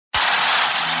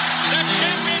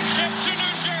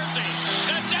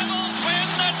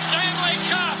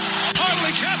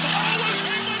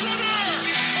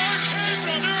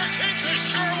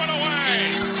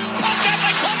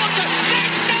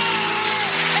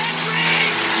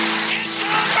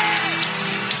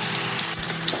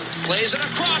Plays it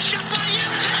across, shot by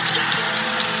Giannis, he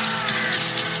scores!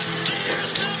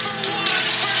 Here's number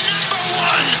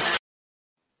one.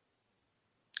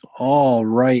 All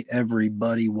right,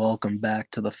 everybody, welcome back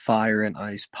to the Fire and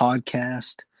Ice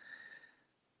podcast.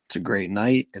 It's a great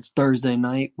night. It's Thursday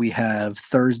night. We have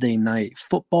Thursday night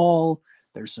football.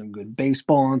 There's some good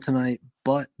baseball on tonight,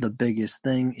 but the biggest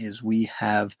thing is we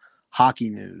have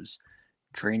hockey news.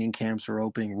 Training camps are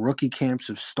opening. Rookie camps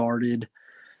have started.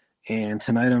 And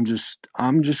tonight I'm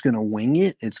just going to wing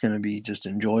it. It's going to be just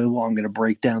enjoyable. I'm going to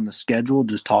break down the schedule,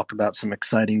 just talk about some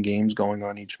exciting games going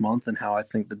on each month and how I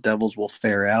think the Devils will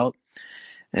fare out.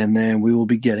 And then we will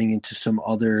be getting into some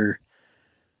other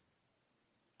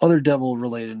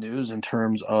Devil-related news in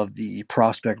terms of the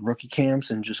prospect rookie camps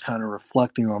and just kind of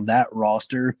reflecting on that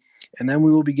roster. And then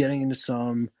we will be getting into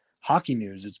some hockey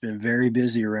news. It's been very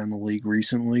busy around the league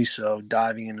recently, so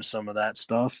diving into some of that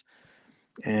stuff.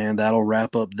 And that'll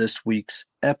wrap up this week's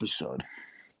episode.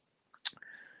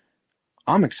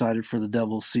 I'm excited for the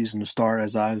Devils season to start,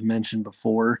 as I've mentioned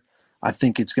before. I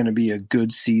think it's going to be a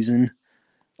good season.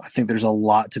 I think there's a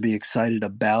lot to be excited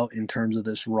about in terms of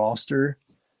this roster.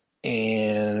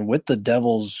 And with the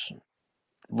Devils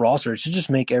roster, it should just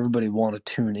make everybody want to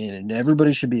tune in. And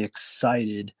everybody should be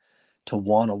excited to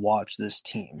want to watch this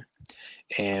team.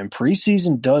 And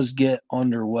preseason does get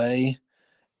underway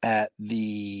at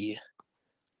the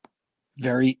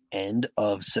very end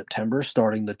of September,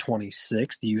 starting the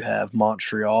 26th. You have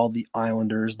Montreal, the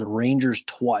Islanders, the Rangers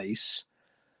twice,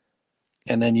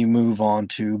 and then you move on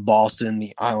to Boston,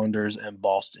 the Islanders, and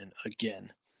Boston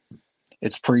again.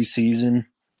 It's preseason.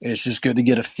 It's just good to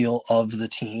get a feel of the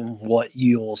team, what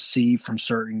you'll see from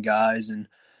certain guys, and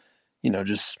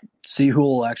just see who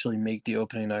will actually make the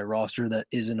opening night roster that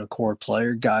isn't a core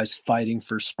player. Guys fighting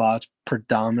for spots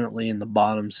predominantly in the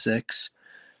bottom six.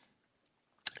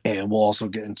 And we'll also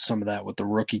get into some of that with the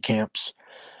rookie camps.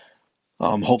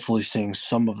 Hopefully seeing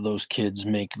some of those kids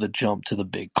make the jump to the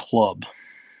big club.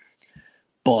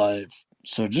 But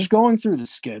so just going through the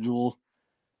schedule,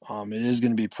 it is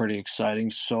going to be pretty exciting.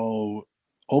 So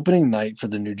opening night for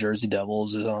the New Jersey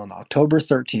Devils is on October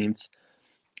 13th,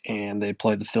 and they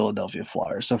play the Philadelphia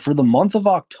Flyers. So for the month of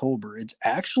October, it's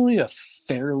actually a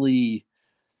fairly,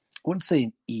 I wouldn't say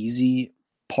an easy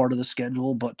part of the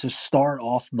schedule, but to start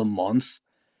off the month,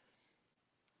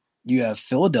 you have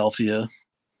Philadelphia,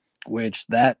 which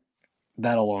that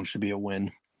alone should be a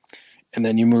win. And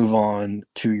then you move on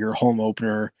to your home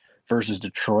opener versus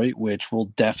Detroit, which will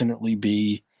definitely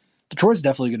be – Detroit's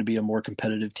definitely going to be a more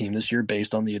competitive team this year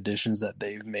based on the additions that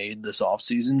they've made this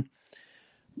offseason.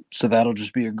 So that'll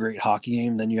just be a great hockey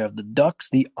game. Then you have the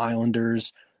Ducks, the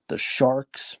Islanders, the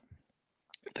Sharks,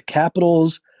 the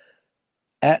Capitals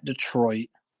at Detroit,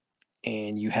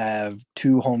 and you have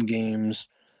two home games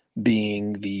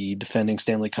being the defending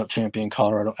Stanley Cup champion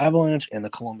Colorado Avalanche and the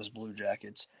Columbus Blue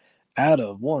Jackets. Out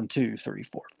of 1, 2, 3,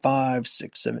 4, 5,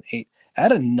 6, 7, 8,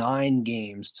 out of 9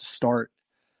 games to start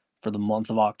for the month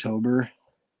of October,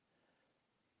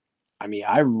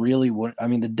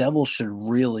 the Devils should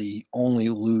really only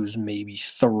lose maybe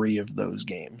 3 of those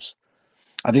games.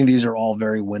 I think these are all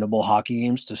very winnable hockey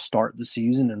games to start the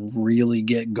season and really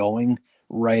get going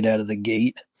right out of the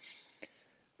gate.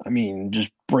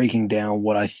 Just breaking down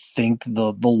what I think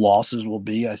the losses will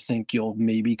be, I think you'll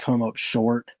maybe come up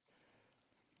short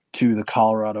to the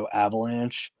Colorado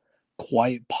Avalanche,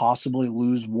 quite possibly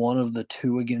lose one of the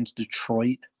 2 against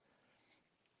Detroit,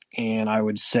 and I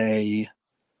would say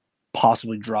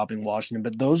possibly dropping Washington.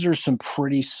 But those are some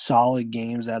pretty solid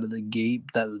games out of the gate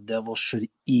that the Devils should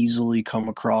easily come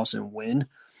across and win.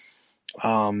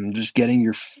 Just getting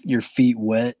your feet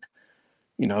wet,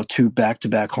 2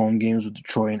 back-to-back home games with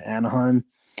Detroit and Anaheim.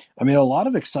 A lot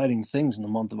of exciting things in the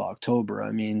month of October.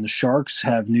 The Sharks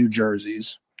have new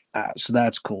jerseys, so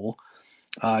that's cool.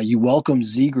 You welcome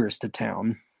Zegras to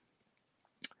town,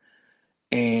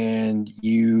 and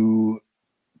you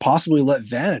possibly let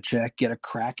Vanacek get a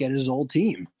crack at his old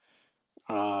team.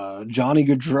 Johnny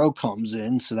Gaudreau comes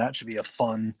in, so that should be a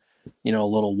fun,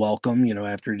 little welcome,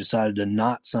 after he decided to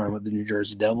not sign with the New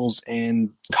Jersey Devils.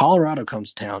 And Colorado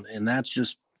comes to town, and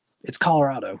it's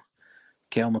Colorado.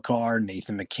 Cale Makar,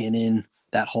 Nathan MacKinnon,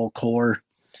 that whole core.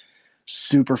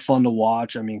 Super fun to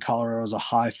watch. Colorado's a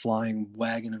high-flying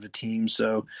wagon of a team,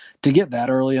 so to get that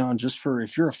early on,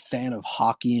 if you're a fan of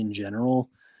hockey in general,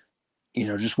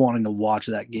 just wanting to watch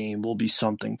that game will be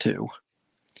something too.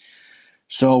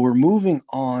 So we're moving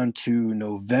on to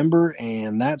November,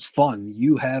 and that's fun.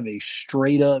 You have a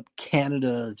straight-up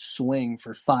Canada swing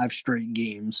for 5 straight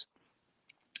games.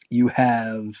 You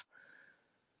have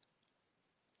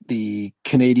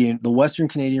the Western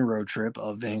Canadian road trip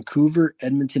of Vancouver,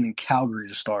 Edmonton, and Calgary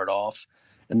to start off.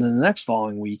 And then the next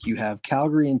following week, you have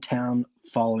Calgary in town,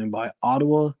 following by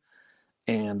Ottawa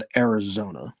and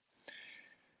Arizona.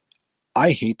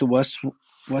 I hate the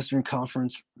Western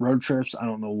Conference road trips. I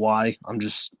don't know why. I'm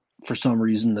just, for some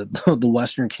reason, the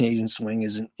Western Canadian swing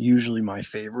isn't usually my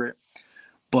favorite.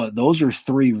 But those are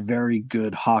three very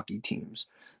good hockey teams.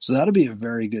 So that'll be a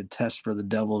very good test for the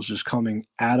Devils just coming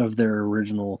out of their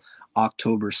original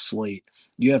October slate.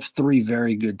 You have three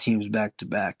very good teams back to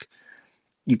back.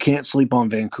 You can't sleep on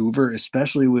Vancouver,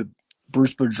 especially with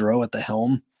Bruce Boudreau at the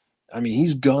helm. I mean,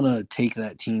 he's going to take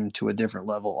that team to a different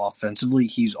level offensively.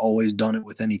 He's always done it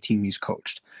with any team he's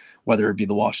coached, whether it be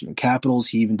the Washington Capitals.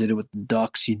 He even did it with the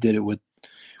Ducks. He did it with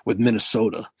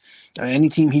Minnesota. Any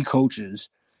team he coaches,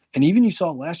 and even you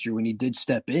saw last year when he did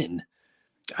step in,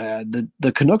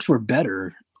 the Canucks were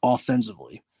better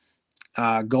offensively.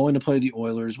 Going to play the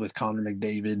Oilers with Connor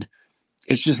McDavid,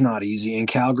 it's just not easy. In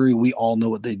Calgary, we all know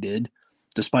what they did.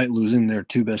 Despite losing their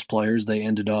two best players, they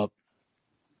ended up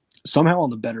somehow on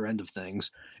the better end of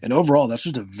things. And overall, that's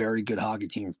just a very good hockey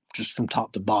team, just from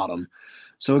top to bottom.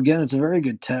 So again, it's a very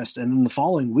good test. And then the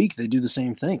following week, they do the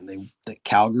same thing. They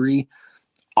Calgary,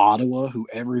 Ottawa, who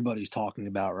everybody's talking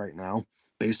about right now,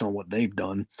 based on what they've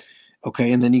done.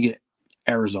 Okay, and then you get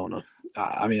Arizona.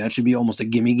 I mean, that should be almost a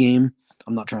gimme game.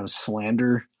 I'm not trying to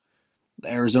slander the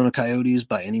Arizona Coyotes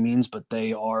by any means, but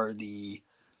they are the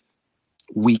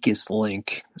weakest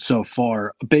link so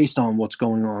far based on what's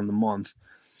going on in the month.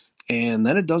 And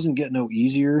then it doesn't get no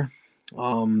easier.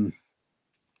 You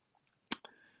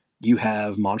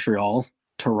have Montreal,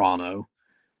 Toronto,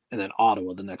 and then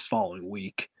Ottawa the next following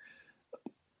week.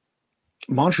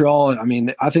 Montreal, I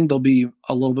mean, I think they'll be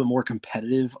a little bit more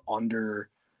competitive under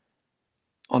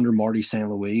Marty St.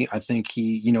 Louis. I think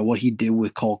what he did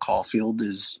with Cole Caulfield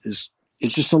is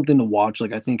it's just something to watch.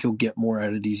 Like, I think he'll get more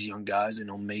out of these young guys and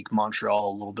he'll make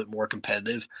Montreal a little bit more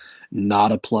competitive.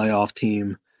 Not a playoff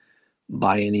team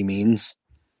by any means,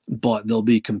 but they'll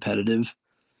be competitive.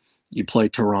 You play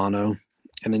Toronto,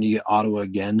 and then you get Ottawa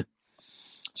again.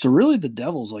 So really, the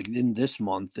Devils, like in this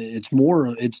month, it's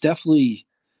definitely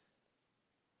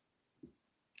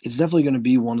going to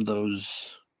be one of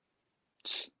those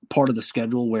part of the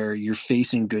schedule where you're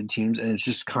facing good teams, and it's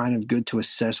just kind of good to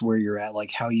assess where you're at,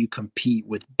 like how you compete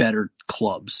with better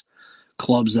clubs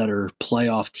that are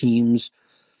playoff teams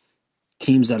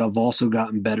that have also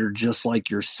gotten better just like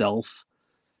yourself.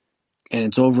 And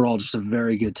it's overall just a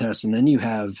very good test. And then you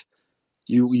have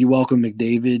you welcome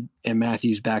McDavid and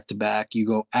Matthews back to back. You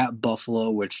go at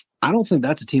Buffalo, which I don't think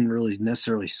that's a team to really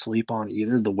necessarily sleep on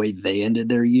either, the way they ended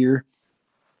their year.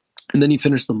 And then you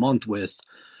finish the month with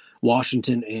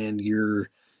Washington and your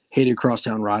hated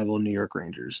crosstown rival New York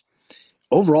Rangers.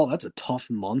 Overall, that's a tough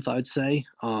month, I'd say.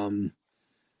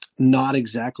 Not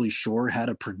exactly sure how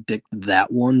to predict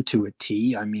that one to a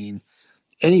T. I mean,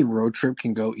 any road trip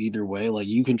can go either way. Like,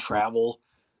 you can travel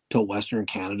to Western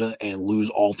Canada and lose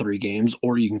all three games,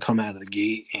 or you can come out of the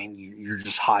gate and you're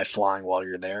just high flying while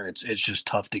you're there. It's just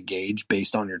tough to gauge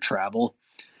based on your travel.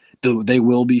 They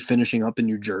will be finishing up in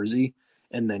New Jersey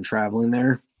and then traveling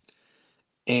there.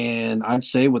 And I'd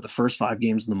say with the first 5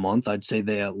 games of the month, I'd say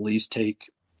they at least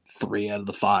take 3 out of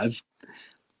the 5.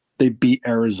 They beat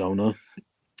Arizona.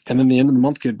 And then the end of the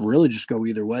month could really just go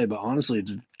either way. But honestly,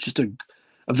 it's just a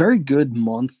very good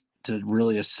month to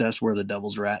really assess where the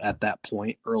Devils are at that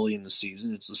point early in the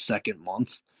season. It's the second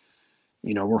month.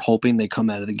 We're hoping they come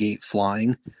out of the gate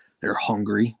flying. They're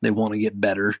hungry. They want to get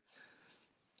better.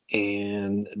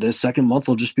 And this second month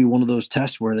will just be one of those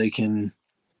tests where they can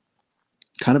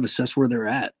kind of assess where they're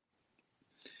at.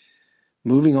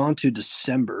 Moving on to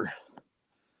December.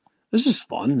 This is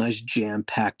fun. Nice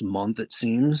jam-packed month, it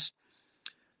seems.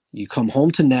 You come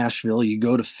home to Nashville. You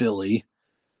go to Philly.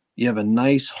 You have a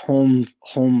nice home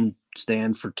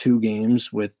stand for 2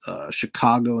 games with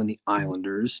Chicago and the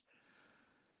Islanders.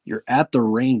 You're at the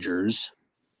Rangers.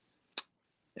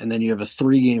 And then you have a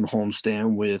 3-game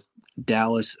homestand with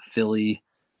Dallas, Philly,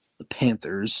 the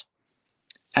Panthers.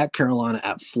 At Carolina,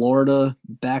 at Florida,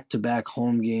 back-to-back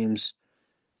home games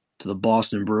to the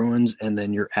Boston Bruins, and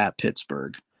then you're at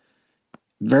Pittsburgh.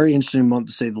 Very interesting month,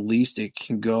 to say the least. It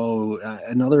can go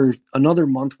another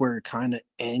month where it kind of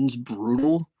ends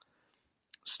brutal,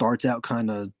 starts out kind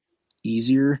of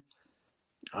easier.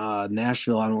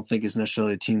 Nashville, I don't think is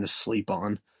necessarily a team to sleep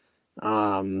on.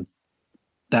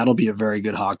 That'll be a very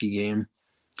good hockey game.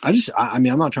 I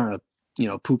mean, I'm not trying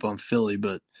to poop on Philly,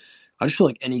 but I just feel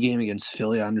like any game against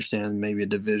Philly, I understand maybe a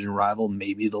division rival,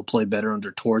 maybe they'll play better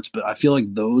under Torts, but I feel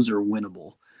like those are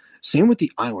winnable. Same with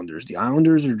the Islanders. The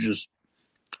Islanders are just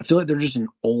I feel like they're just an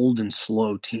old and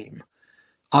slow team.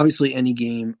 Obviously, any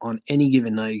game on any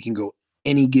given night can go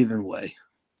any given way.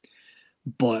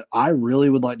 But I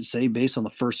really would like to say, based on the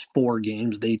first 4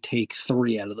 games, they take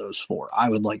 3 out of those 4.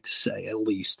 I would like to say, at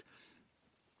least.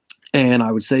 And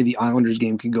I would say the Islanders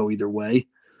game can go either way.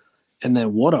 And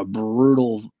then what a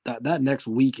brutal that next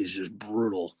week is just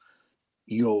brutal.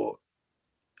 You go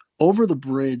over the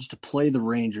bridge to play the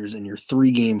Rangers in your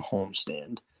 3-game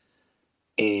homestand.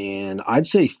 And I'd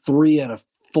say 3 out of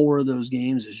 4 of those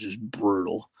games is just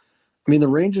brutal. I mean, the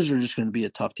Rangers are just going to be a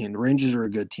tough team. The Rangers are a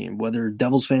good team. Whether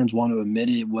Devils fans want to admit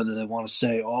it, whether they want to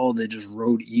say, oh, they just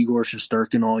rode Igor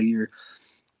Shesterkin all year,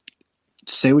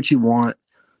 say what you want.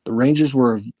 The Rangers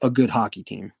were a good hockey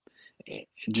team.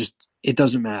 It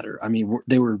doesn't matter. I mean,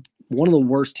 they were one of the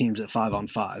worst teams at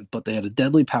 5-on-5, but they had a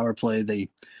deadly power play. They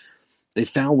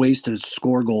found ways to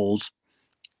score goals,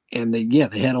 and they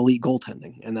had elite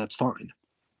goaltending, and that's fine.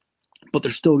 But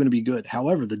they're still going to be good.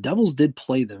 However, the Devils did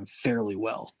play them fairly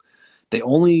well. I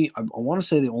want to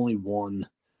say they only won.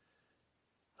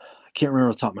 I can't remember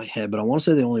off the top of my head, but I want to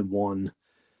say they only won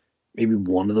maybe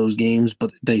one of those games,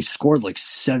 but they scored like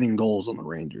 7 goals on the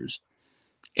Rangers.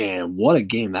 And what a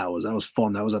game that was. That was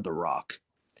fun. That was at the Rock.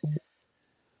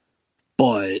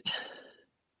 But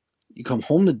you come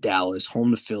home to Dallas,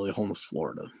 home to Philly, home to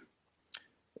Florida.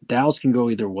 Dallas can go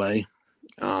either way.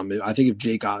 I think if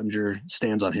Jake Ottinger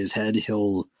stands on his head,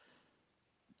 he'll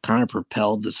kind of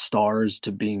propel the Stars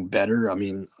to being better. I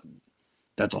mean,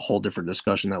 that's a whole different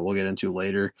discussion that we'll get into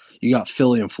later. You got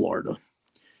Philly and Florida.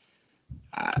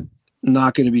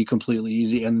 Not going to be completely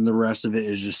easy, and the rest of it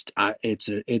is just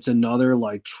it's another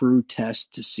like true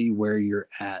test to see where you're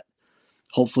at.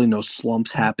 Hopefully, no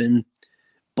slumps happen,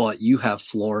 but you have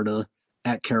Florida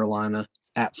at Carolina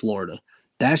at Florida.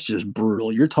 That's just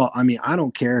brutal. I mean, I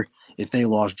don't care if they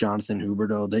lost Jonathan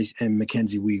Huberdeau and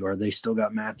Mackenzie Weegar. They still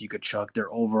got Matthew Tkachuk.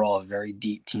 They're overall a very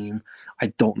deep team.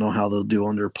 I don't know how they'll do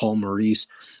under Paul Maurice,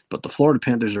 but the Florida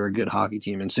Panthers are a good hockey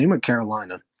team, and same with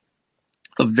Carolina.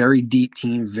 A very deep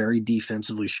team, very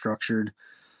defensively structured.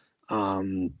 A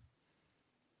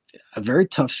very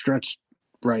tough stretch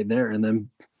right there. And then,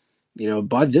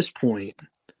 by this point,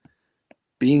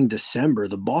 being December,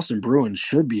 the Boston Bruins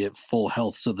should be at full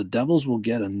health. So the Devils will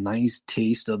get a nice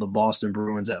taste of the Boston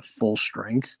Bruins at full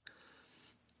strength.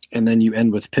 And then you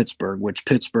end with Pittsburgh, which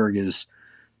Pittsburgh is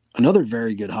another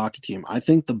very good hockey team. I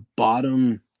think the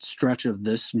bottom stretch of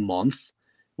this month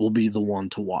will be the one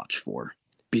to watch for,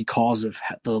 because of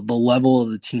the level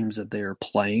of the teams that they are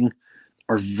playing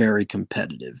are very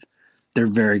competitive. They're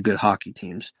very good hockey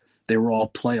teams. They were all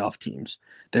playoff teams.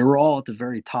 They were all at the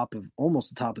very top almost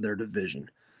the top of their division,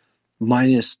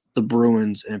 minus the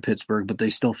Bruins and Pittsburgh, but they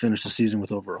still finished the season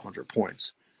with over 100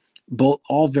 points.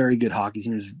 All very good hockey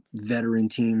teams, veteran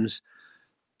teams.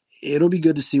 It'll be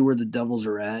good to see where the Devils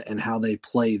are at and how they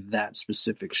play that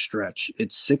specific stretch.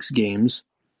 It's 6 games.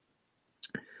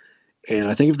 And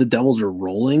I think if the Devils are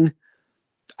rolling,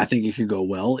 I think it could go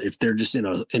well. If they're just in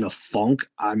a funk,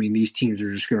 I mean, these teams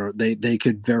are just they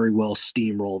could very well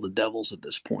steamroll the Devils at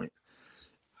this point,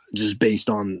 just based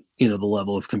on the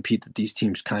level of compete that these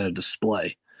teams kind of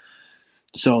display.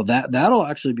 So that'll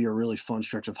actually be a really fun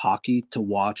stretch of hockey to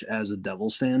watch as a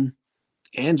Devils fan,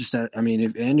 and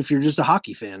if you're just a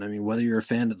hockey fan, I mean, whether you're a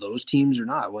fan of those teams or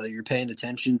not, whether you're paying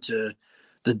attention to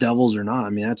the Devils or not, I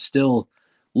mean, that's still.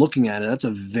 Looking at it, that's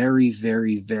a very,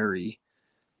 very, very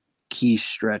key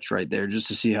stretch right there, just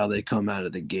to see how they come out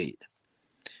of the gate.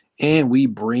 And we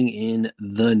bring in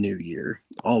the new year.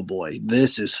 Oh boy,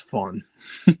 this is fun.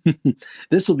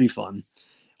 This will be fun.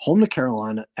 Home to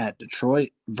Carolina, at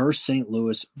Detroit versus St.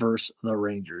 Louis versus the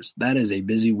Rangers. That is a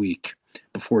busy week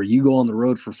before you go on the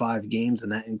road for 5 games,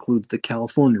 and that includes the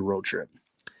California road trip.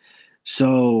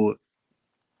 So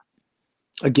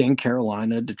again,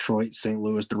 Carolina, Detroit, St.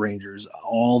 Louis, the Rangers,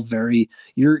 all very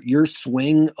your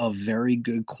swing of very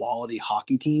good quality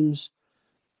hockey teams.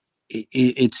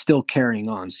 It's still carrying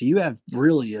on. So you have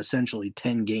really essentially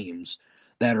 10 games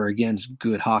that are against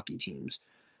good hockey teams.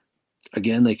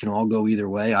 Again, they can all go either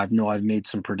way. I've made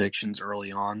some predictions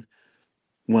early on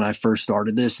when I first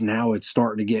started this. Now it's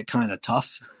starting to get kind of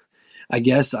tough. I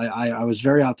guess I was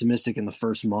very optimistic in the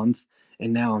first month,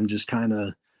 and now I'm just kind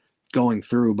of going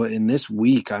through. But in this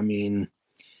week, I mean,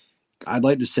 I'd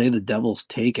like to say the Devils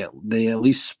they at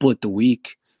least split the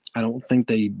week. I don't think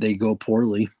they go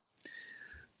poorly.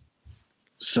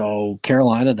 So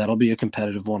Carolina, that'll be a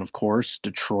competitive one, of course.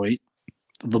 Detroit,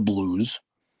 the Blues,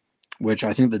 which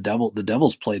I think the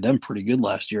Devils played them pretty good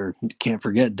last year. Can't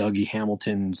forget Dougie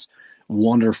Hamilton's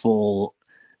wonderful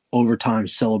overtime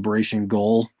celebration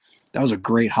goal. That was a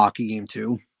great hockey game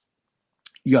too.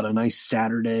 You got a nice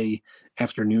Saturday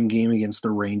afternoon game against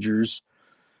the Rangers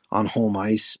on home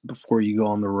ice before you go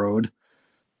on the road.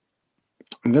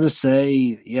 I'm gonna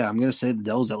say the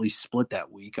Devils at least split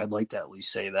that week. I'd like to at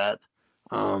least say that.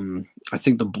 I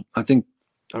think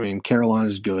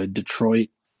Carolina's good. Detroit,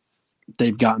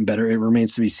 they've gotten better. It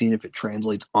remains to be seen if it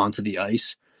translates onto the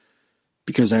ice,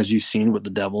 because as you've seen with the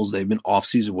Devils, they've been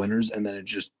off-season winners, and then it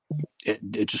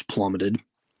just plummeted.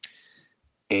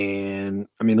 And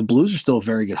I mean, the Blues are still a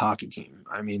very good hockey team.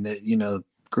 I mean,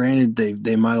 granted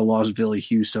they might have lost Ville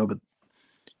Husso, but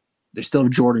they still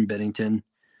have Jordan Binnington.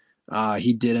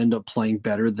 He did end up playing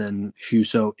better than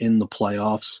Husso in the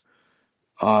playoffs.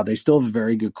 They still have a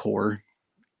very good core.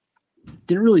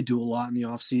 Didn't really do a lot in the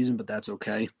offseason, but that's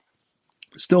okay.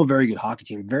 Still a very good hockey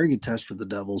team. Very good test for the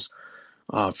Devils,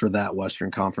 for that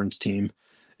Western Conference team,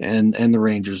 and the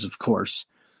Rangers, of course.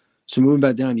 So moving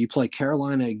back down, you play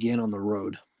Carolina again on the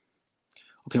road.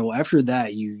 Okay, well after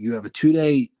that, you have a 2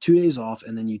 days off,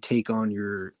 and then you take on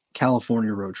your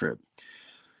California road trip.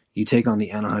 You take on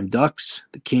the Anaheim Ducks,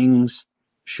 the Kings,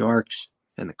 Sharks,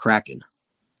 and the Kraken.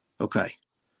 Okay.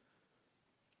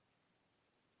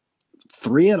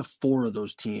 3 out of 4 of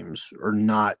those teams are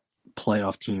not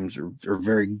playoff teams, or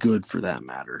very good for that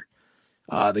matter.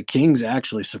 The Kings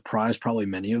actually surprised probably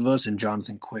many of us, and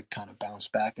Jonathan Quick kind of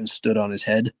bounced back and stood on his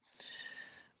head.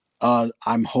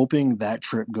 I'm hoping that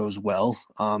trip goes well.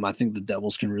 I think the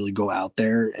Devils can really go out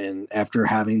there, and after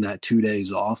having that 2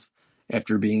 days off,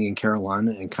 after being in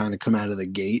Carolina, and kind of come out of the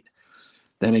gate,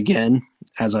 then again,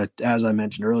 as I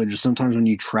mentioned earlier, just sometimes when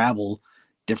you travel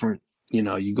different,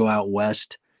 you go out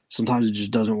west, sometimes it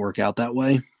just doesn't work out that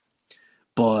way.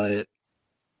 But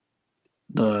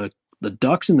the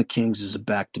Ducks and the Kings is a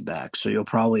back-to-back, so you'll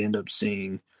probably end up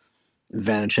seeing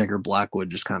Vanacek or Blackwood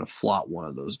just kind of flop one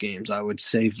of those games. I would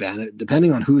say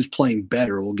depending on who's playing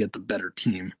better, will get the better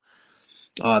team.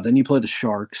 Then you play the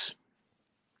Sharks,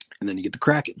 and then you get the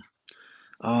Kraken.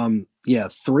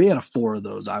 3 out of 4 of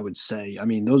those, I would say. I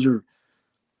mean, those are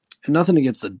nothing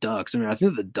against the Ducks. I mean, I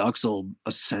think the Ducks will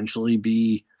essentially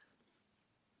be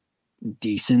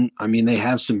decent. I mean, they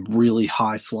have some really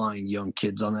high-flying young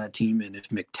kids on that team, and if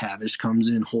McTavish comes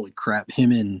in, holy crap,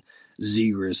 him and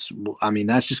Zegras, I mean,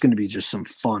 that's just going to be just some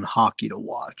fun hockey to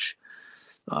watch.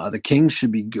 The Kings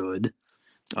should be good.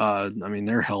 I mean,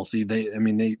 they're healthy. They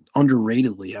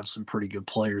underratedly have some pretty good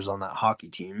players on that hockey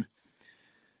team.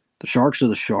 The Sharks are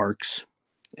the Sharks,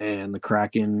 and the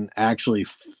Kraken actually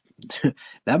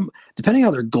that, depending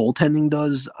how their goaltending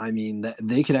does, I mean, that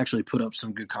they could actually put up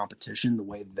some good competition the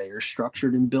way they're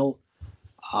structured and built.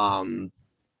 They're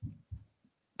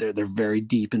very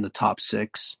deep in the top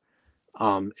 6.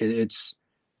 It's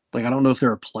like, I don't know if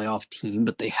they're a playoff team,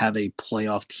 but they have a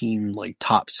playoff team like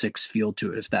top 6 feel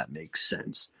to it, if that makes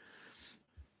sense.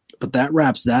 But that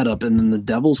wraps that up, and then the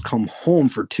Devils come home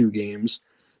for 2 games.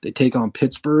 They take on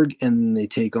Pittsburgh, and they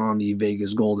take on the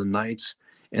Vegas Golden Knights,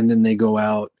 and then they go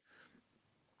out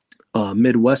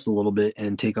Midwest a little bit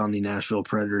and take on the Nashville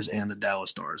Predators and the Dallas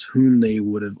Stars, whom they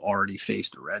would have already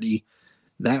faced already.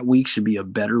 That week should be a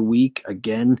better week.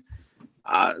 Again,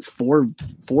 4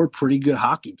 pretty good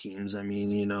hockey teams. I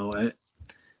mean,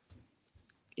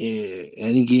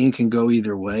 any game can go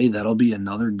either way. That'll be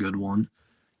another good one.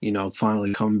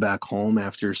 Finally coming back home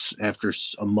after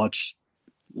a much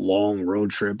long road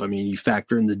trip. I mean, you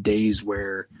factor in the days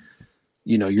where,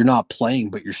 you're not playing,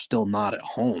 but you're still not at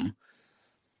home.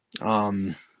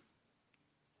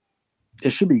 It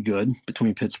should be good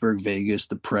between Pittsburgh, Vegas,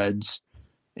 the Preds,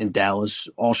 and Dallas.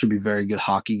 All should be very good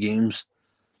hockey games.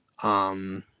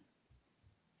 Again,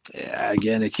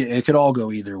 it could all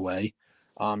go either way.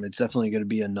 It's definitely going to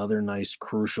be another nice,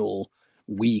 crucial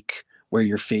week where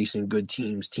you're facing good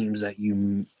teams that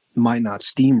you might not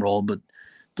steamroll, but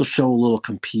they'll show a little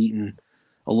compete and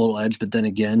a little edge. But then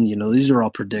again, these are all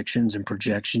predictions and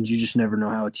projections. You just never know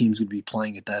how a team's going to be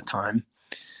playing at that time.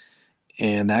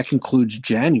 And that concludes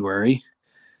January.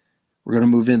 We're going to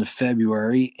move into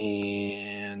February,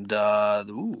 and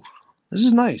this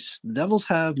is nice. The Devils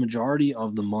have majority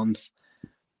of the month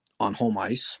on home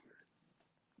ice.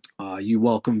 You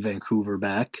welcome Vancouver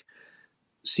back,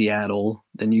 Seattle,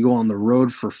 then you go on the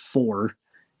road for 4,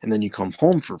 and then you come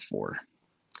home for 4.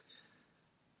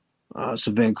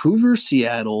 So Vancouver,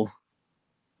 Seattle,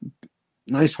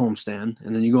 nice homestand,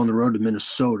 and then you go on the road to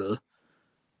Minnesota,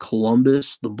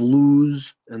 Columbus, the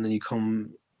Blues, and then you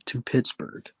come to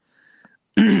Pittsburgh.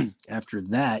 After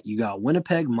that, you got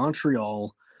Winnipeg,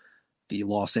 Montreal, the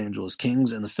Los Angeles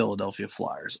Kings, and the Philadelphia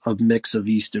Flyers. A mix of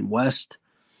East and West.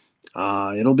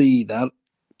 It'll be that.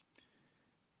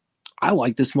 I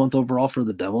like this month overall for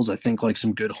the Devils. I think like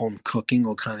some good home cooking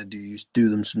will kind of do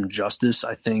them some justice.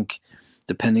 I think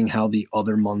depending how the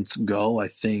other months go, I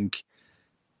think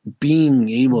being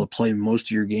able to play most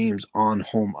of your games on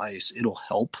home ice, it'll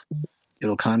help.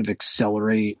 It'll kind of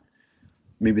accelerate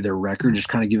maybe their record, just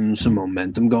kind of give them some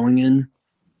momentum going in.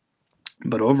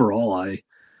 But overall,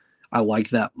 I like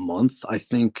that month. I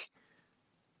think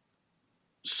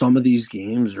some of these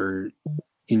games are,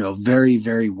 very,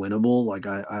 very winnable. Like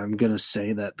I'm going to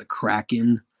say that the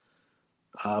Kraken,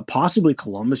 possibly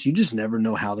Columbus, you just never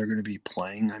know how they're going to be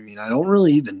playing. I mean, I don't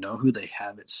really even know who they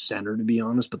have at center, to be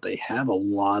honest, but they have a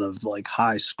lot of like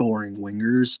high scoring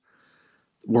wingers.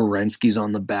 Werenski's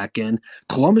on the back end.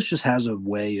 Columbus just has a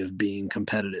way of being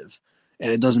competitive,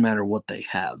 and it doesn't matter what they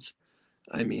have.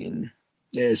 I mean,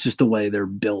 it's just the way they're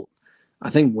built. I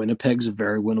think Winnipeg's a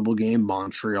very winnable game.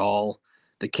 Montreal,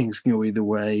 the Kings can go either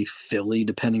way. Philly,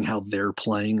 depending how they're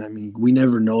playing. I mean, we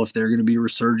never know if they're going to be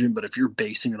resurgent, but if you're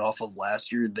basing it off of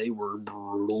last year, they were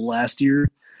brutal last year.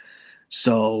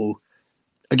 So,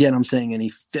 again, I'm saying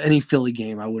any Philly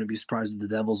game, I wouldn't be surprised if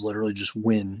the Devils literally just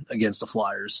win against the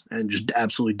Flyers and just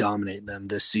absolutely dominate them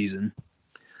this season.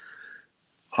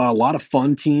 A lot of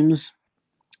fun teams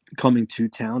coming to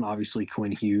town. Obviously,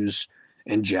 Quinn Hughes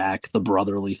and Jack, the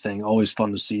brotherly thing. Always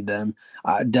fun to see them.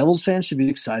 Devils fans should be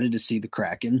excited to see the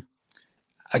Kraken.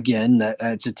 Again,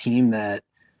 that's a team that,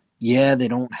 yeah, they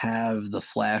don't have the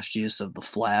flashiest of the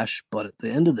flash, but at the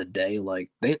end of the day,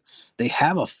 like they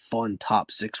have a fun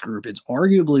top six group. It's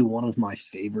arguably one of my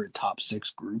favorite top six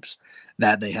groups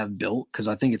that they have built because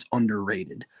I think it's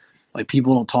underrated. Like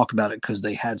people don't talk about it because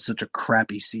they had such a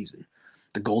crappy season.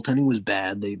 The goaltending was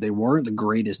bad. They weren't the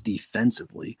greatest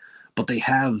defensively, but they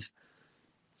have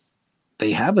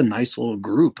a nice little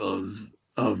group of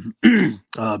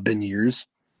Beniers.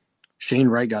 Shane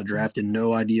Wright got drafted.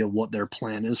 No idea what their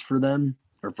plan is for them,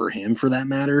 or for him for that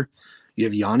matter. You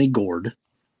have Yanni Gord.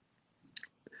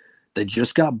 They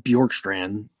just got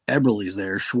Bjorkstrand. Eberle's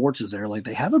there. Schwartz is there. Like,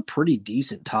 they have a pretty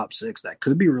decent top six that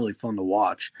could be really fun to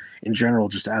watch in general,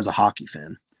 just as a hockey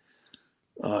fan.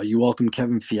 You welcome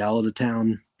Kevin Fiala to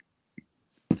town.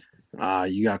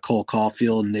 You got Cole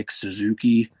Caulfield, Nick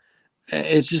Suzuki.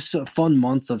 It's just a fun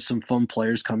month of some fun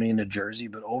players coming into Jersey,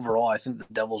 but overall, I think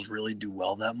the Devils really do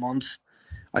well that month.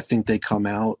 I think they come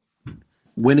out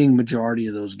winning majority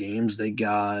of those games. They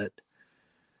got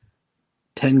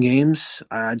 10 games.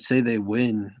 I'd say they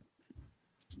win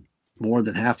more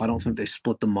than half. I don't think they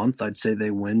split the month. I'd say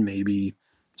they win maybe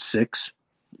 6,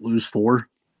 lose 4.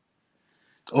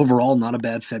 Overall, not a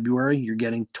bad February. You're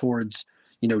getting towards,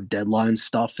 deadline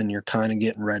stuff, and you're kind of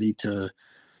getting ready to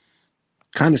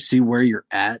kind of see where you're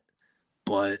at.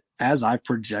 But as I've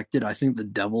projected, I think the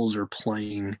Devils are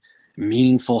playing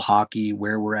meaningful hockey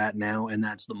where we're at now, and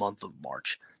that's the month of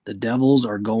March. The Devils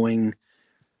are going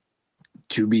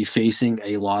to be facing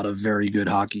a lot of very good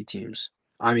hockey teams.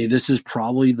 I mean, this is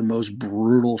probably the most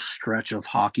brutal stretch of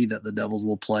hockey that the Devils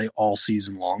will play all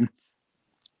season long.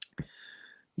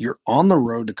 You're on the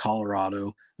road to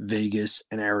Colorado, Vegas,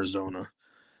 and Arizona.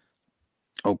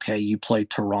 Okay, you play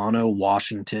Toronto,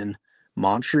 Washington,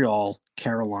 Montreal,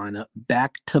 Carolina,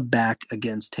 back-to-back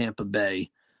against Tampa Bay,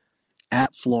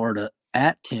 at Florida,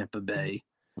 at Tampa Bay,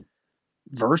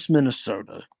 versus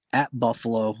Minnesota, at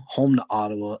Buffalo, home to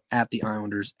Ottawa, at the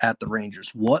Islanders, at the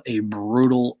Rangers. What a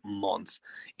brutal month.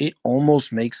 It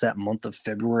almost makes that month of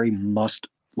February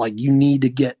you need to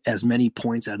get as many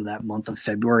points out of that month of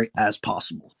February as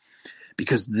possible,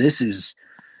 because this is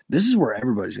where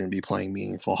everybody's going to be playing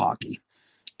meaningful hockey.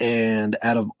 And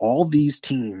out of all these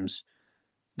teams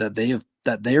that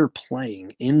they are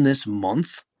playing in this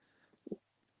month,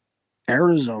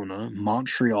 Arizona,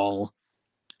 Montreal,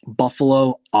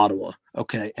 Buffalo, Ottawa,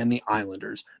 okay, and the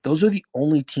Islanders. Those are the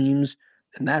only teams,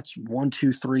 and that's 1,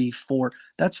 2, 3, 4.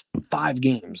 That's 5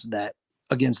 games that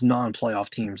against non-playoff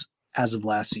teams as of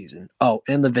last season. Oh,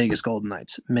 and the Vegas Golden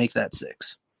Knights. Make that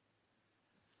 6.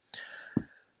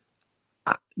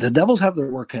 The Devils have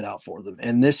their work cut out for them,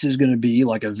 and this is going to be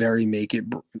like a very make it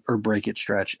or break it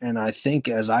stretch. And I think,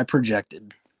 as I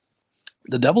projected,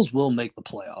 the Devils will make the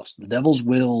playoffs. The Devils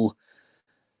will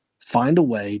find a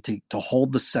way to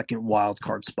hold the second wild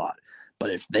card spot.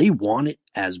 But if they want it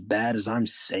as bad as I'm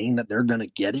saying that they're going to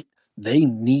get it, they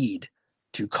need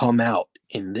to come out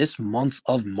in this month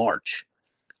of March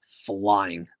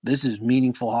flying. This is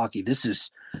meaningful hockey. This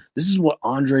is what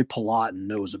Andre Palat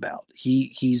knows about.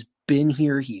 He's been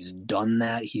here. He's done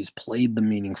that. He's played the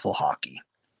meaningful hockey.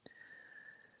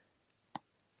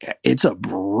 It's a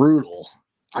brutal,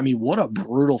 what a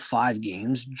brutal 5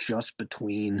 games just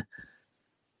between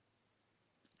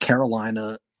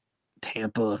Carolina,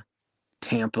 Tampa,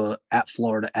 at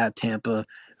Florida, at Tampa,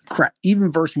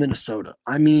 even versus Minnesota.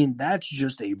 That's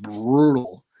just a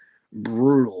brutal,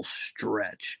 brutal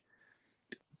stretch.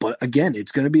 But again,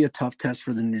 it's going to be a tough test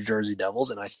for the New Jersey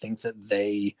Devils, and I think that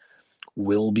they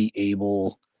will be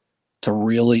able to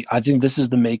really. I think this is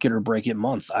the make it or break it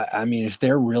month. I mean, if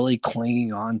they're really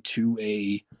clinging on to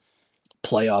a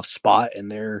playoff spot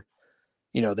and they're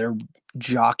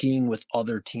jockeying with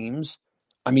other teams,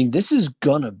 I mean, this is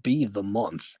gonna be the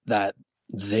month that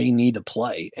they need to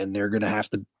play, and they're gonna have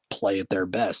to play at their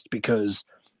best because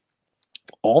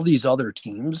all these other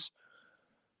teams,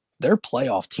 they're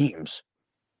playoff teams.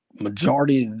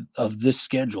 Majority of this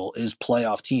schedule is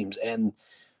playoff teams, and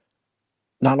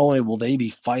not only will they be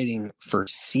fighting for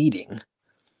seeding,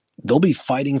 they'll be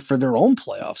fighting for their own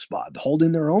playoff spot,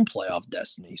 holding their own playoff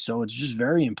destiny. So it's just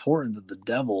very important that the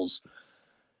Devils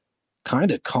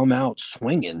kind of come out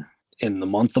swinging in the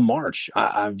month of March.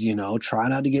 Try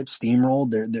not to get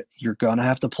steamrolled. You're going to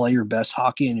have to play your best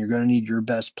hockey, and you're going to need your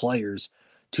best players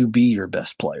to be your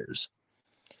best players.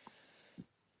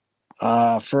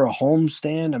 For a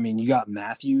homestand, I mean, you got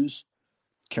Matthews,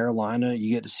 Carolina.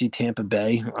 You get to see Tampa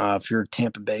Bay. If you're a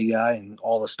Tampa Bay guy and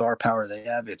all the star power they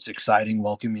have, it's exciting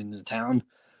welcoming into town.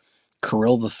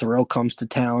 Kirill the Thrill comes to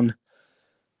town.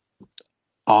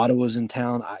 Ottawa's in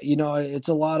town. It's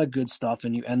a lot of good stuff,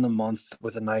 and you end the month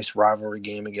with a nice rivalry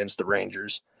game against the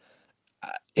Rangers.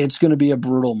 It's going to be a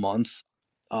brutal month.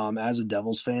 As a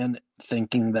Devils fan,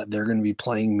 thinking that they're going to be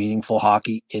playing meaningful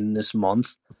hockey in this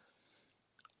month,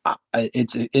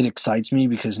 it excites me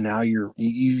because now you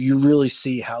really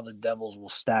see how the Devils will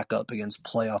stack up against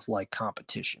playoff-like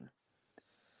competition,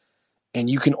 and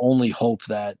you can only hope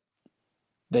that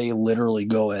they literally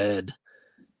go ahead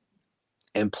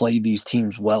and play these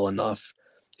teams well enough.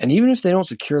 And even if they don't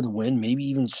secure the win, maybe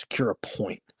even secure a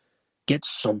point, get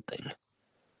something.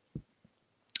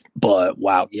 But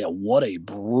wow, yeah, what a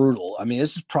brutal. I mean,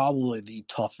 this is probably the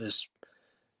toughest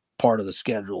part of the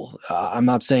schedule. I'm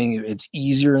not saying it's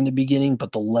easier in the beginning,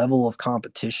 but the level of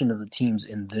competition of the teams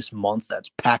in this month that's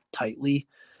packed tightly.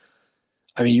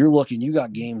 I mean, you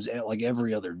got games like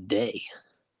every other day.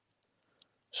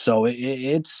 So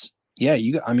it's, yeah,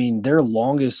 I mean, their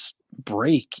longest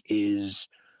break is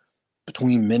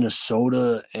between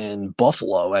Minnesota and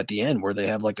Buffalo at the end, where they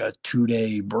have like a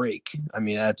 2-day break.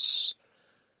 That's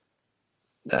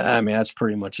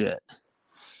pretty much it.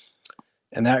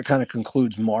 And that kind of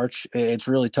concludes March. It's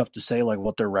really tough to say like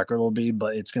what their record will be,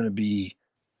 but it's going to be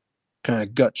kind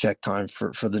of gut check time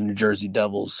for the New Jersey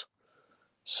Devils.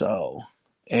 So,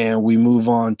 and we move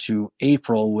on to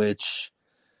April, which,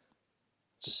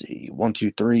 let's see, 1,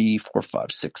 2, 3, 4,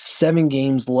 5, 6, 7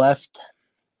 games left.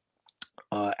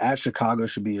 At Chicago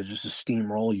should be just a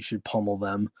steamroll. You should pummel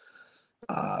them.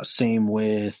 Same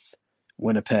with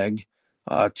Winnipeg.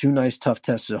 2 nice tough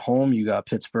tests at home. You got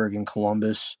Pittsburgh and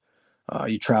Columbus.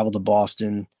 You travel to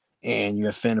Boston, and you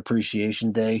have Fan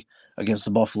Appreciation Day against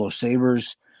the Buffalo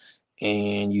Sabres,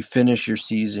 and you finish your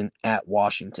season at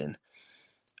Washington.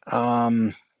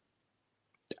 I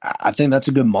think that's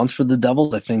a good month for the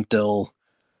Devils. I think they'll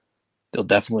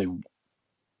definitely.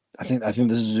 I think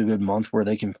this is a good month where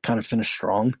they can kind of finish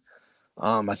strong.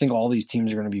 I think all these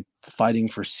teams are going to be fighting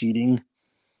for seeding.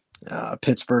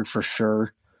 Pittsburgh for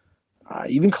sure.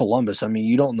 Even Columbus, I mean,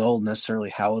 you don't know necessarily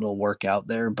how it'll work out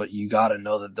there, but you got to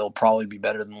know that they'll probably be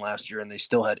better than last year, and they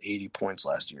still had 80 points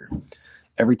last year.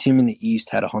 Every team in the East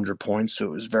had 100 points, so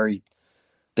it was they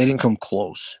didn't come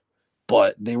close,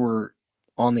 but they were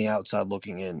on the outside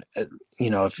looking in.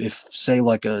 If say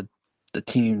like the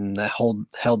team that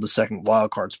held the second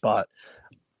wild card spot,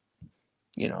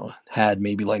 had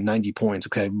maybe like 90 points,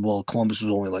 okay, well, Columbus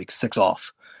was only like 6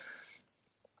 off.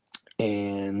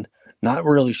 And not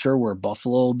really sure where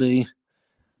Buffalo will be.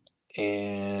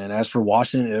 And as for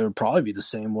Washington, it would probably be the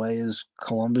same way as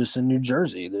Columbus and New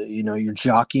Jersey. You're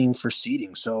jockeying for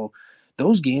seeding. So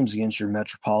those games against your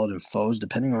metropolitan foes,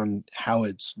 depending on how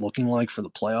it's looking like for the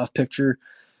playoff picture,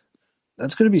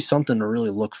 that's going to be something to really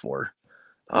look for.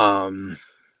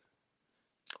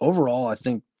 Overall, I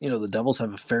think the Devils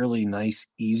have a fairly nice,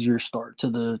 easier start to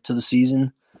the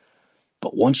season.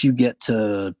 But once you get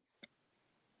to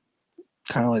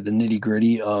kind of like the nitty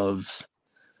gritty of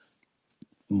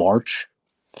March,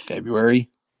 February,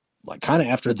 like kind of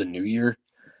after the new year,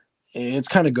 it's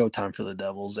kind of go time for the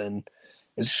Devils, and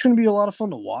it's just going to be a lot of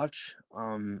fun to watch.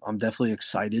 I'm definitely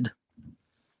excited,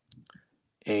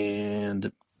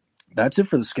 and that's it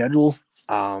for the schedule.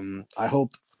 I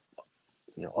hope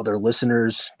other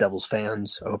listeners, Devils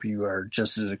fans, I hope you are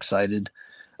just as excited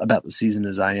about the season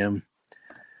as I am.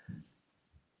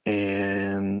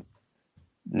 And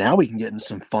now we can get into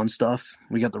some fun stuff.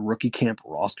 We got the rookie camp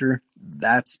roster.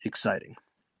 That's exciting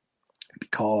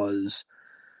because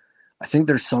I think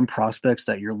there's some prospects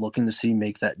that you're looking to see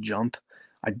make that jump.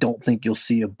 I don't think you'll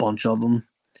see a bunch of them.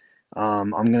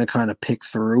 I'm going to kind of pick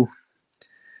through.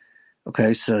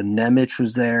 Okay, so Nemec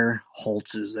was there,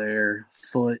 Holtz is there,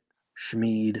 Foote,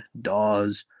 Schmid,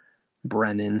 Dawes,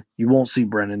 Brennan. You won't see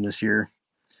Brennan this year.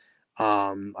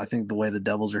 I think the way the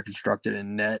Devils are constructed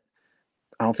in net,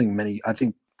 I don't think many. I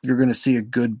think you're going to see a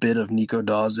good bit of Nico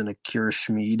Dawes and Akira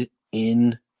Schmid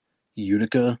in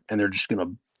Utica, and they're just going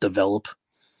to develop.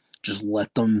 Just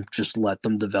let them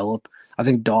develop. I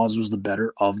think Dawes was the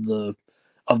better of the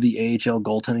AHL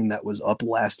goaltending that was up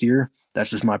last year.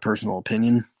 That's just my personal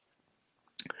opinion.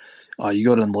 You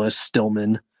go to the list: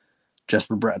 Stillman,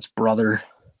 Jesper Bratt's brother.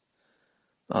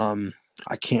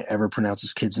 I can't ever pronounce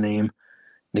this kid's name.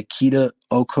 Nikita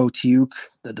Okotiuk,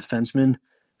 the defenseman.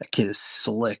 That kid is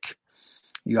slick.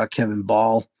 You got Kevin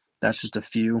Ball. That's just a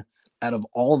few. Out of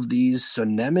all of these, so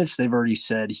Nemec, they've already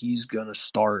said he's going to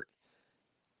start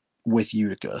with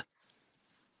Utica.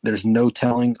 There's no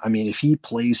telling. I mean, if he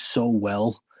plays so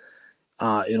well,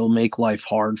 it'll make life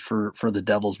hard for the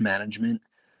Devils management.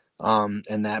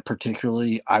 And that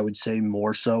particularly, I would say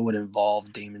more so would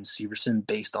involve Damon Severson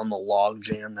based on the log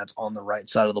jam that's on the right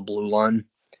side of the blue line.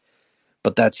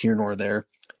 But that's here nor there.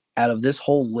 Out of this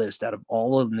whole list, out of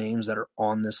all of the names that are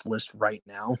on this list right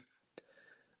now,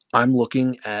 I'm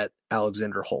looking at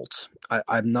Alexander Holtz.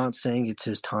 I'm not saying it's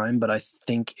his time, but I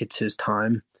think it's his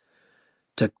time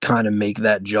to kind of make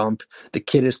that jump. The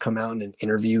kid has come out in an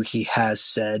interview. He has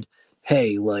said,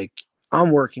 hey, like,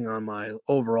 I'm working on my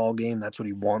overall game. That's what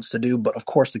he wants to do. But of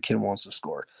course, the kid wants to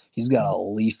score. He's got a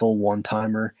lethal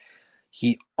one-timer.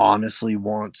 He honestly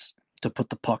wants to put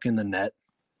the puck in the net,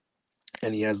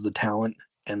 and he has the talent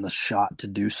and the shot to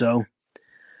do so.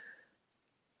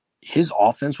 His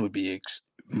offense would be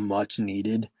much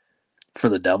needed for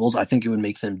the Devils. I think it would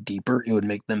make them deeper. It would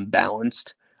make them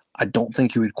balanced. I don't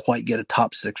think he would quite get a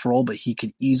top six role, but he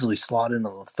could easily slot in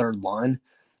on the third line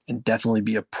and definitely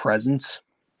be a presence,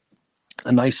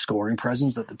 a nice scoring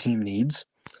presence that the team needs.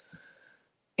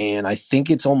 And I think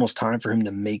it's almost time for him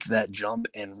to make that jump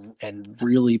and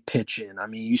really pitch in. I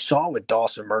mean, you saw with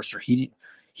Dawson Mercer, he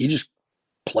just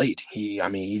played. He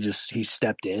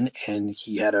stepped in and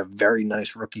he had a very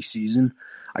nice rookie season.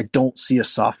 I don't see a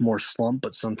sophomore slump,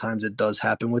 but sometimes it does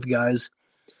happen with guys.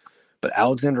 But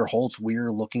Alexander Holtz,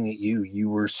 we're looking at you. You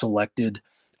were selected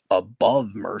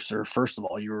above Mercer. First of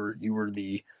all, you were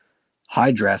the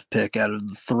high draft pick out of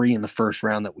the 3 in the first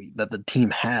round that the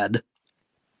team had.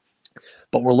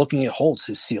 But we're looking at Holtz.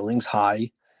 His ceiling's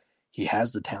high. He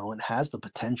has the talent, has the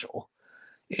potential.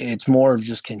 It's more of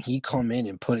just, can he come in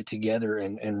and put it together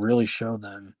and really show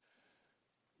them,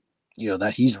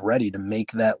 that he's ready to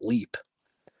make that leap.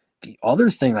 The other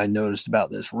thing I noticed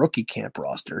about this rookie camp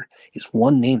roster is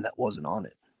one name that wasn't on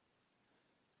it.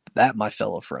 That, my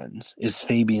fellow friends, is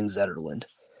Fabian Zetterlund.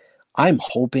 I'm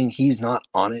hoping he's not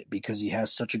on it because he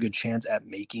has such a good chance at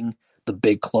making the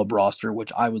big club roster,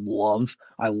 which I would love.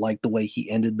 I like the way he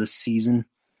ended the season.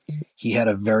 He had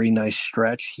a very nice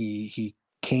stretch. He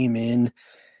came in.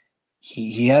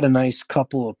 He had a nice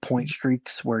couple of point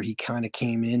streaks where he kind of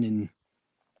came in, and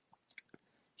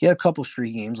he had a couple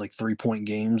streak games, like 3-point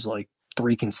games, like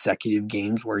 3 consecutive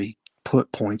games where he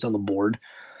put points on the board.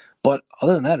 But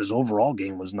other than that, his overall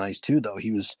game was nice too, though.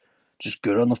 He was just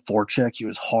good on the forecheck. He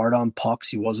was hard on pucks.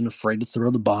 He wasn't afraid to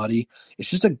throw the body. It's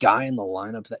just a guy in the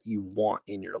lineup that you want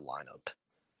in your lineup.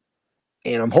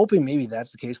 And I'm hoping maybe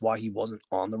that's the case why he wasn't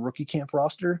on the rookie camp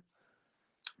roster.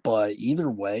 But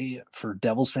either way, for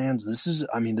Devils fans,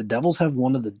 the Devils have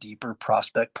one of the deeper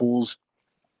prospect pools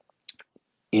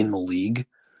in the league.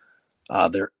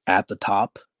 They're at the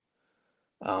top.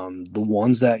 The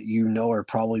ones that are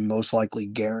probably most likely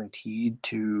guaranteed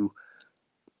to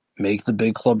make the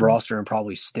big club roster and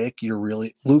probably stick.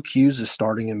 Luke Hughes is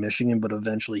starting in Michigan, but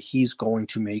eventually he's going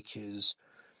to make his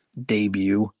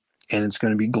debut, and it's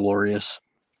going to be glorious.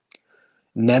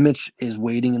 Nemec is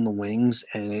waiting in the wings,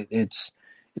 and it's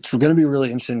going to be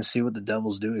really interesting to see what the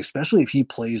Devils do, especially if he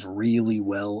plays really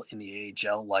well in the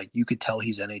AHL. Like, you could tell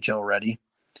he's NHL ready.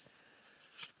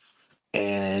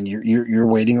 And you're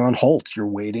waiting on Holtz. You're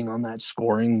waiting on that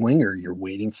scoring winger. You're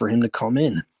waiting for him to come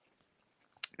in.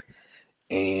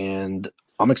 And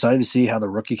I'm excited to see how the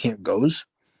rookie camp goes.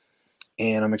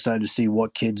 And I'm excited to see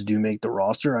what kids do make the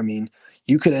roster. I mean,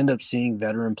 you could end up seeing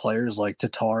veteran players like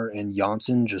Tatar and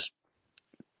Janssen just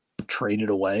traded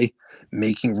away,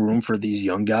 making room for these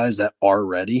young guys that are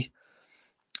ready.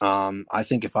 I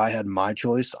think if I had my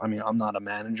choice, I mean, I'm not a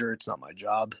manager. It's not my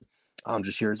job. I'm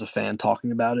just here as a fan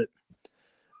talking about it.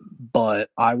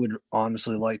 But I would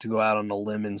honestly like to go out on a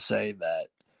limb and say that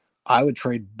I would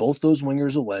trade both those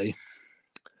wingers away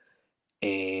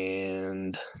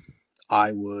and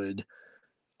I would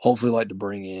hopefully like to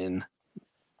bring in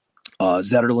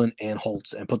Zetterlund and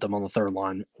Holtz and put them on the third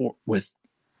line with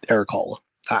Erik Haula.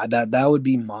 That would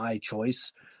be my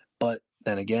choice, but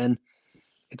then again,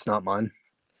 it's not mine.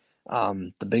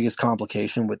 The biggest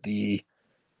complication with the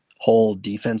whole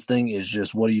defense thing is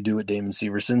just what do you do with Damon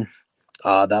Severson?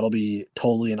 That'll be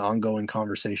totally an ongoing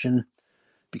conversation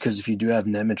because if you do have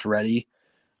Nemec ready,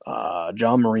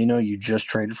 John Marino, you just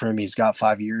traded for him. He's got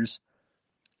 5 years.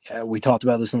 We talked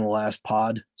about this in the last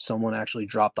pod. Someone actually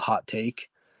dropped the hot take.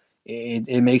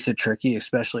 It makes it tricky,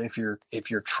 especially if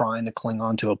you're trying to cling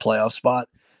on to a playoff spot.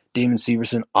 Damon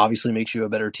Severson obviously makes you a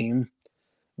better team,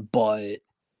 but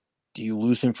do you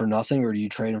lose him for nothing or do you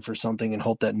trade him for something and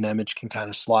hope that Nemec can kind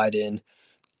of slide in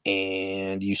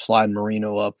and you slide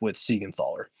Marino up with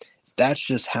Siegenthaler? That's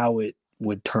just how it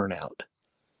would turn out.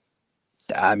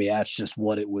 I mean, that's just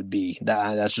what it would be.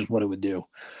 That's just what it would do.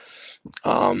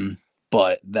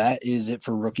 But that is it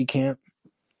for rookie camp.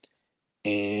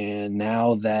 And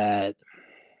now that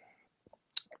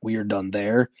we are done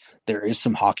there is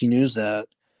some hockey news that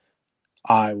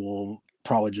I will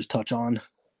probably just touch on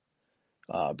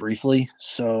briefly.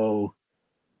 So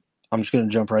I'm just going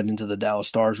to jump right into the Dallas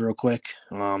Stars real quick.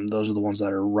 Those are the ones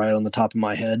that are right on the top of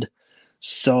my head.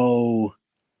 So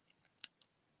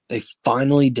they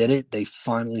finally did it. They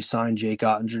finally signed Jake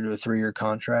Oettinger to a 3-year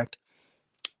contract.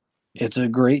 It's a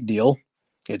great deal.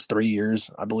 It's 3 years.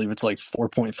 I believe it's like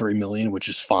 $4.3 million, which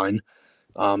is fine.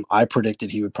 I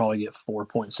predicted he would probably get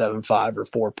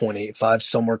 4.75 or 4.85,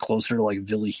 somewhere closer to like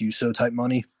Ville Husso type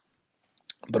money.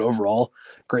 But overall,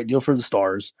 great deal for the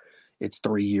Stars. It's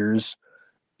 3 years.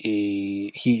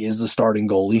 He is the starting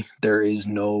goalie. There is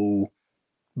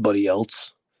nobody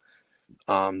else.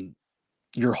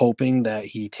 You're hoping that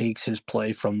he takes his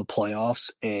play from the playoffs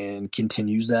and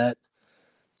continues that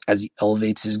as he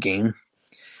elevates his game.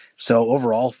 So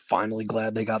overall, finally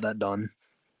glad they got that done.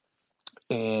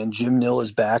 And Jim Nill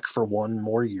is back for 1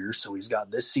 more year, so he's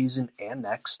got this season and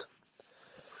next,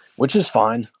 which is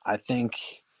fine. I think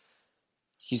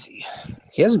he's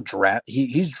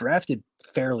drafted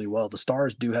fairly well. The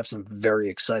Stars do have some very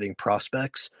exciting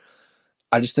prospects.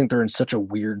 I just think they're in such a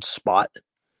weird spot.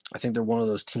 I think they're one of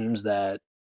those teams that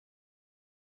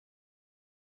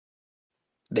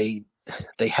they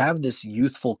have this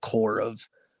youthful core of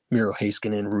Miro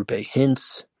Heiskanen, Roope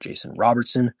Hintz, Jason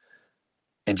Robertson,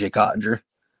 and Jake Oettinger.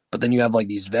 But then you have like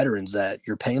these veterans that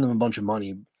you're paying them a bunch of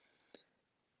money,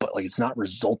 but like it's not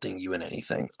resulting you in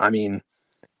anything. I mean,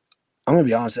 I'm gonna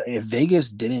be honest. If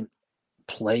Vegas didn't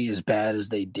play as bad as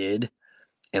they did,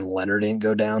 and Leonard didn't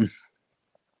go down,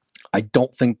 I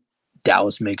don't think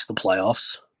Dallas makes the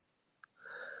playoffs.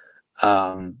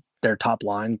 Their top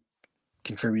line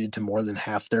contributed to more than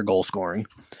half their goal scoring,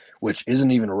 which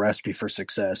isn't even a recipe for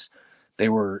success. They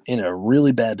were in a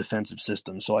really bad defensive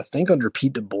system. So I think under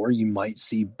Pete DeBoer, you might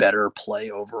see better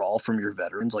play overall from your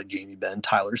veterans like Jamie Benn,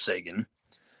 Tyler Seguin.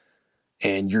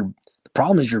 And the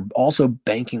problem is you're also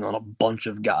banking on a bunch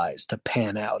of guys to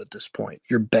pan out at this point.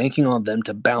 You're banking on them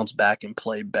to bounce back and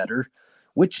play better,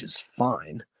 which is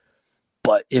fine.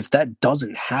 But if that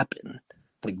doesn't happen,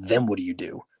 like then what do you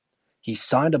do? He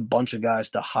signed a bunch of guys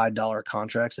to high dollar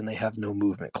contracts and they have no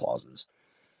movement clauses.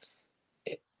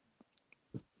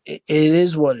 It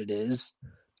is what it is.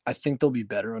 I think they'll be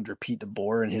better under Pete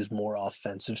DeBoer and his more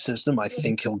offensive system. I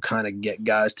think he'll kind of get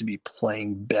guys to be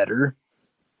playing better.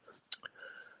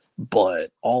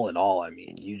 But all in all, I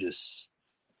mean, it's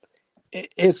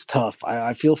tough.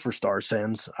 I feel for Stars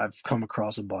fans. I've come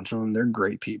across a bunch of them. They're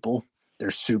great people.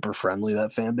 They're super friendly,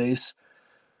 that fan base.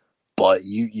 But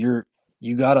you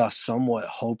gotta somewhat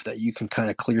hope that you can kind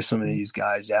of clear some of these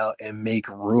guys out and make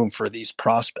room for these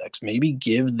prospects. Maybe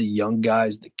give the young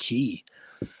guys the key.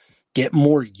 Get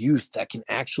more youth that can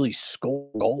actually score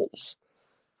goals.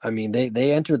 I mean,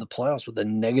 they enter the playoffs with a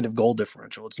negative goal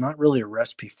differential. It's not really a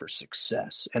recipe for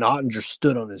success. And Ottinger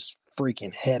stood on his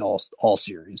freaking head all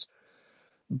series.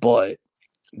 But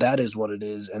that is what it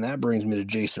is. And that brings me to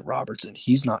Jason Robertson.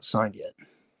 He's not signed yet.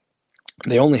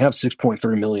 They only have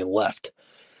 $6.3 million left.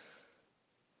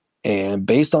 And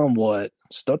based on what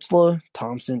Stützle,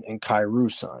 Thompson, and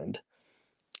Kyrou signed,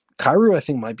 Kyrou I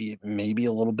think might be maybe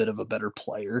a little bit of a better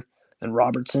player than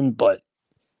Robertson, but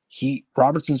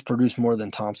Robertson's produced more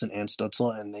than Thompson and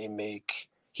Stützle, and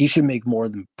he should make more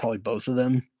than probably both of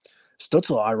them.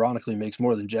 Stützle ironically makes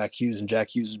more than Jack Hughes, and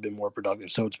Jack Hughes has been more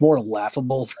productive. So it's more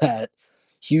laughable that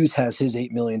Hughes has his $8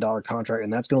 million contract,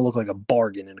 and that's going to look like a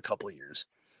bargain in a couple of years.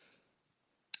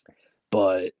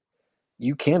 But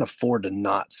you can't afford to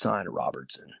not sign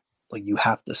Robertson. Like, you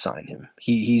have to sign him.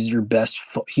 He's your best.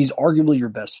 He's arguably your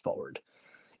best forward.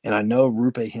 And I know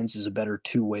Rupe Hintz is a better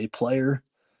two-way player,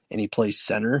 and he plays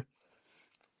center.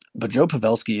 But Joe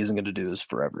Pavelski isn't going to do this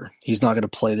forever. He's not going to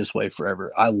play this way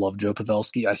forever. I love Joe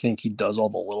Pavelski. I think he does all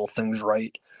the little things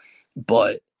right.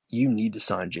 But you need to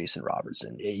sign Jason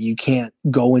Robertson. You can't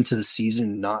go into the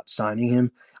season not signing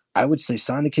him. I would say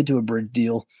sign the kid to a bridge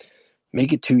deal,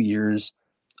 make it 2 years,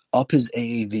 up his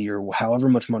AAV or however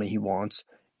much money he wants,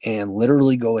 and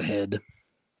literally go ahead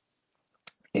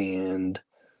and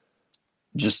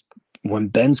just when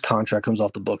Ben's contract comes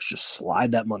off the books, just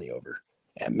slide that money over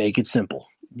and make it simple.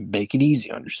 Make it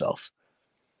easy on yourself.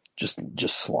 Just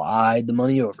slide the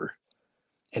money over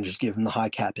and just give him the high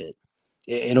cap hit.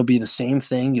 It'll be the same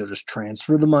thing. You'll just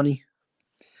transfer the money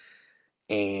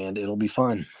and it'll be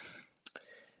fine.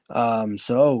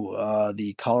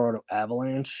 The Colorado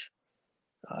Avalanche,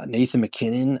 Nathan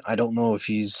MacKinnon, I don't know if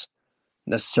he's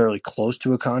necessarily close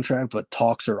to a contract, but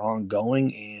talks are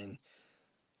ongoing, and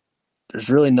there's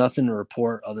really nothing to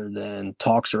report other than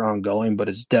talks are ongoing, but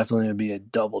it's definitely going to be a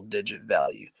double-digit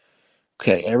value.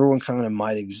 Okay, everyone kind of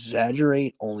might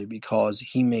exaggerate only because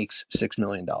he makes $6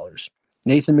 million.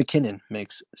 Nathan MacKinnon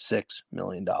makes $6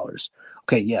 million.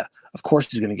 Okay, yeah, of course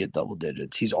he's going to get double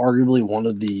digits. He's arguably one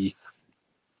of the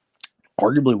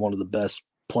best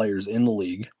players in the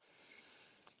league.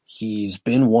 He's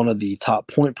been one of the top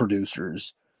point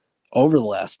producers over the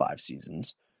last 5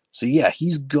 seasons. So, yeah,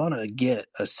 he's going to get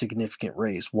a significant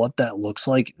raise. What that looks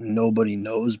like, nobody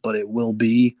knows, but it will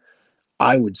be,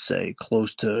 I would say,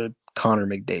 close to Connor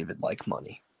McDavid-like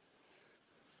money,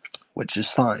 which is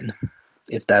fine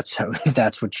if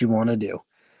that's what you want to do.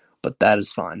 But that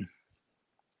is fine.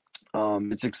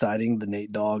 It's exciting. The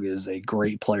Nate Dogg is a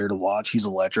great player to watch. He's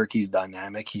electric. He's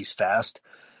dynamic. He's fast.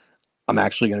 I'm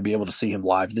actually going to be able to see him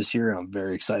live this year, and I'm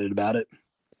very excited about it.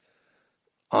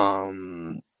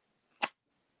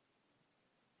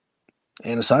 And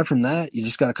aside from that, you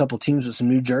just got a couple teams with some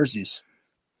new jerseys.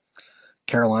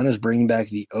 Carolina's bringing back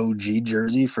the OG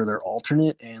jersey for their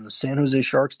alternate, and the San Jose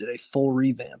Sharks did a full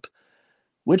revamp,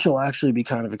 which will actually be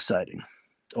kind of exciting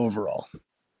overall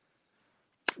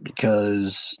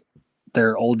because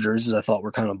their old jerseys I thought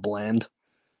were kind of bland.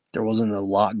 There wasn't a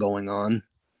lot going on,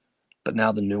 but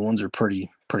now the new ones are pretty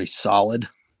solid.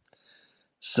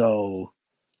 So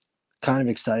kind of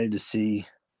excited to see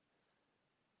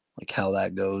like how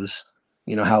that goes.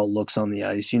 You know, how it looks on the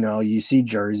ice. You know, you see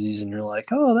jerseys and you're like,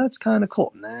 oh, that's kind of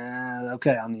cool. Nah,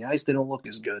 okay, on the ice they don't look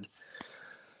as good.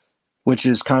 Which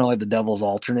is kind of like the Devil's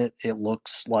alternate. It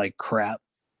looks like crap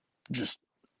just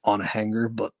on a hanger,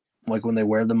 but like when they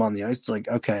wear them on the ice, it's like,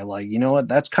 okay, like, you know what?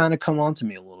 That's kind of come on to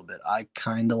me a little bit. I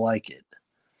kind of like it.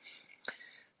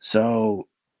 So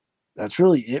that's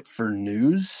really it for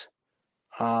news.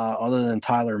 Other than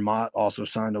Tyler Mott also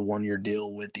signed a 1-year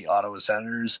deal with the Ottawa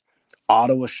Senators.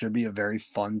 Ottawa should be a very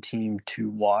fun team to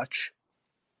watch.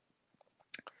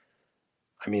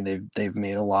 I mean, they've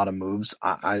made a lot of moves.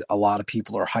 A lot of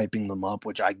people are hyping them up,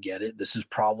 which I get it. This is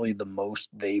probably the most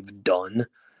they've done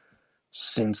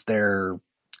since their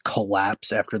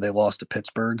collapse after they lost to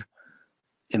Pittsburgh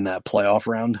in that playoff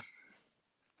round.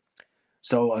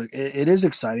 So it is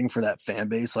exciting for that fan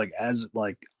base. I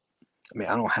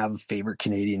don't have a favorite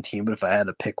Canadian team, but if I had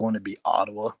to pick one, it'd be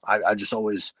Ottawa. I just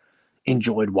always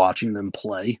enjoyed watching them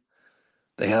play.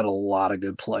 They had a lot of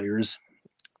good players,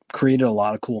 created a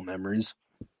lot of cool memories,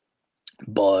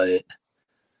 but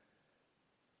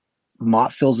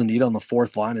Mott fills a need on the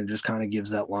fourth line and just kind of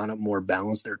gives that lineup more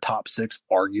balance. Their top 6,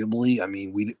 arguably. I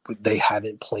mean, they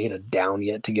haven't played a down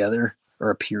yet together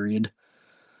or a period.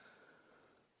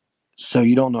 So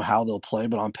you don't know how they'll play,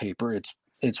 but on paper,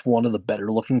 it's one of the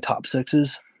better looking top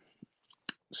 6s.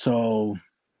 So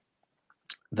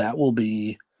that will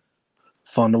be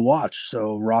fun to watch.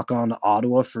 So rock on to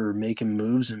Ottawa for making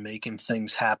moves and making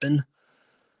things happen.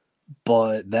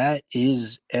 But that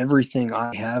is everything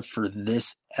I have for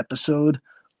this episode.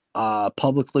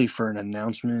 Publicly for an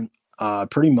announcement,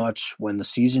 pretty much when the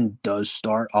season does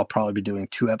start, I'll probably be doing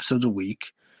 2 episodes a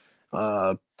week.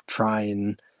 Try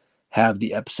and have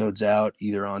the episodes out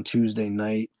either on Tuesday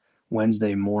night,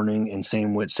 Wednesday morning, and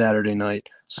same with Saturday night.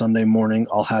 Sunday morning,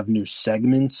 I'll have new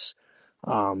segments.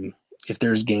 If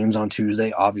there's games on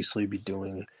Tuesday, obviously be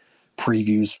doing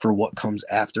previews for what comes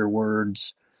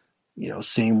afterwards. You know,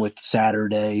 same with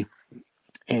Saturday.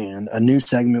 And a new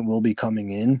segment will be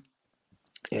coming in,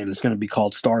 and it's going to be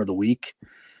called Star of the Week.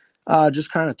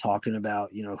 Just kind of talking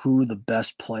about, you know, who the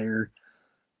best player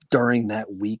during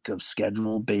that week of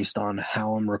schedule based on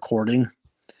how I'm recording.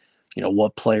 You know,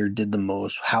 what player did the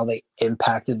most, how they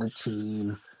impacted the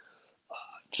team.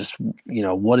 Just, you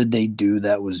know, what did they do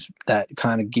that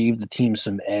kind of gave the team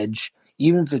some edge,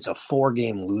 even if it's a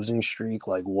 4-game losing streak,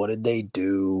 like what did they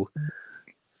do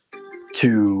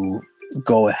to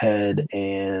go ahead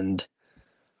and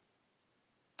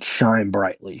shine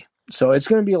brightly? So it's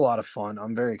going to be a lot of fun.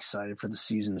 I'm very excited for the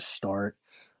season to start.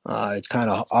 It's kind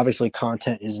of obviously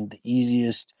content isn't the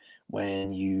easiest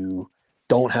when you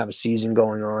don't have a season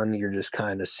going on. You're just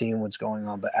kind of seeing what's going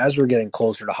on. But as we're getting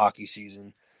closer to hockey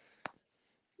season,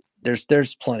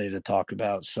 there's plenty to talk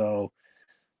about. So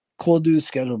cool to do the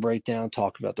schedule breakdown,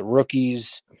 talk about the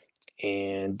rookies,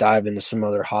 and dive into some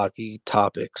other hockey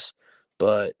topics.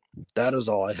 But that is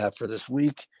all I have for this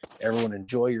week. Everyone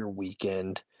enjoy your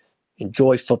weekend.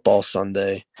 Enjoy football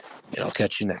Sunday, and I'll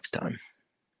catch you next time.